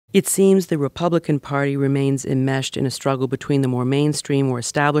It seems the Republican Party remains enmeshed in a struggle between the more mainstream or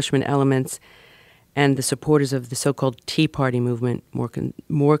establishment elements and the supporters of the so-called Tea Party movement,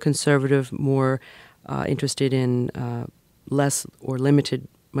 more conservative, more interested in less or limited,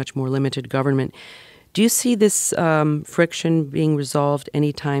 much more limited government. Do you see this friction being resolved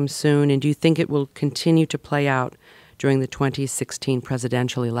anytime soon, and do you think it will continue to play out during the 2016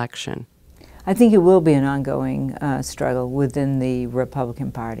 presidential election? I think it will be an ongoing struggle within the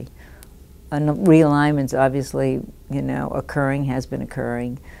Republican Party. Realignment's obviously, occurring, has been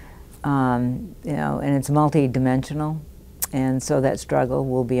occurring, and it's multi-dimensional, and so that struggle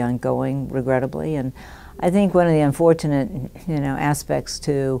will be ongoing, regrettably. And I think one of the unfortunate, aspects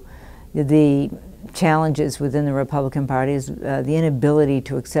to the challenges within the Republican Party is the inability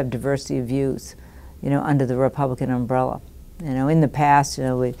to accept diversity of views, under the Republican umbrella. In the past,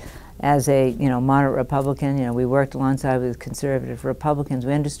 as a moderate Republican, we worked alongside with conservative Republicans.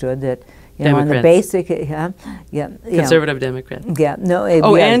 We understood that on the basic, Conservative Democrats.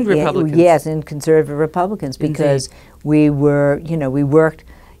 And Republicans. Yes, and conservative Republicans, because we were, we worked,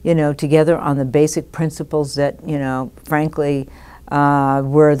 together on the basic principles that, frankly,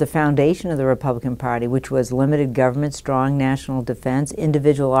 were the foundation of the Republican Party, which was limited government, strong national defense,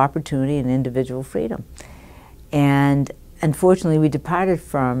 individual opportunity, and individual freedom. And unfortunately, we departed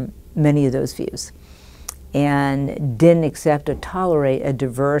from many of those views and didn't accept or tolerate a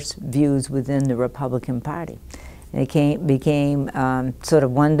diverse views within the Republican Party. And it became sort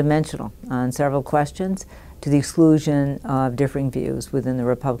of one-dimensional on several questions, to the exclusion of differing views within the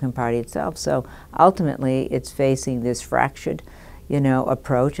Republican Party itself. So ultimately, it's facing this fractured,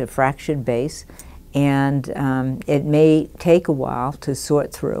 approach, a fractured base, and it may take a while to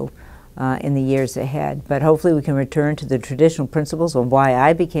sort through in the years ahead. But hopefully we can return to the traditional principles of why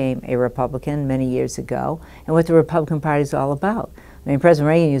I became a Republican many years ago and what the Republican Party is all about. I mean, President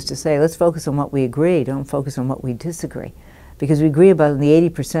Reagan used to say, let's focus on what we agree, don't focus on what we disagree. Because we agree about the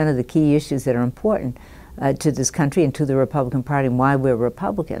 80% of the key issues that are important to this country and to the Republican Party and why we're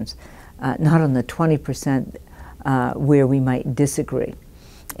Republicans, not on the 20% where we might disagree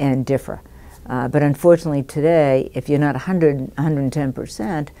and differ. But unfortunately today, if you're not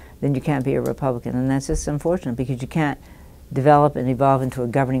 110%, then you can't be a Republican. And that's just unfortunate, because you can't develop and evolve into a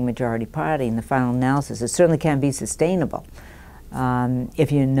governing majority party in the final analysis. It certainly can't be sustainable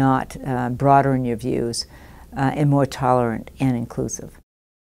if you're not broader in your views and more tolerant and inclusive.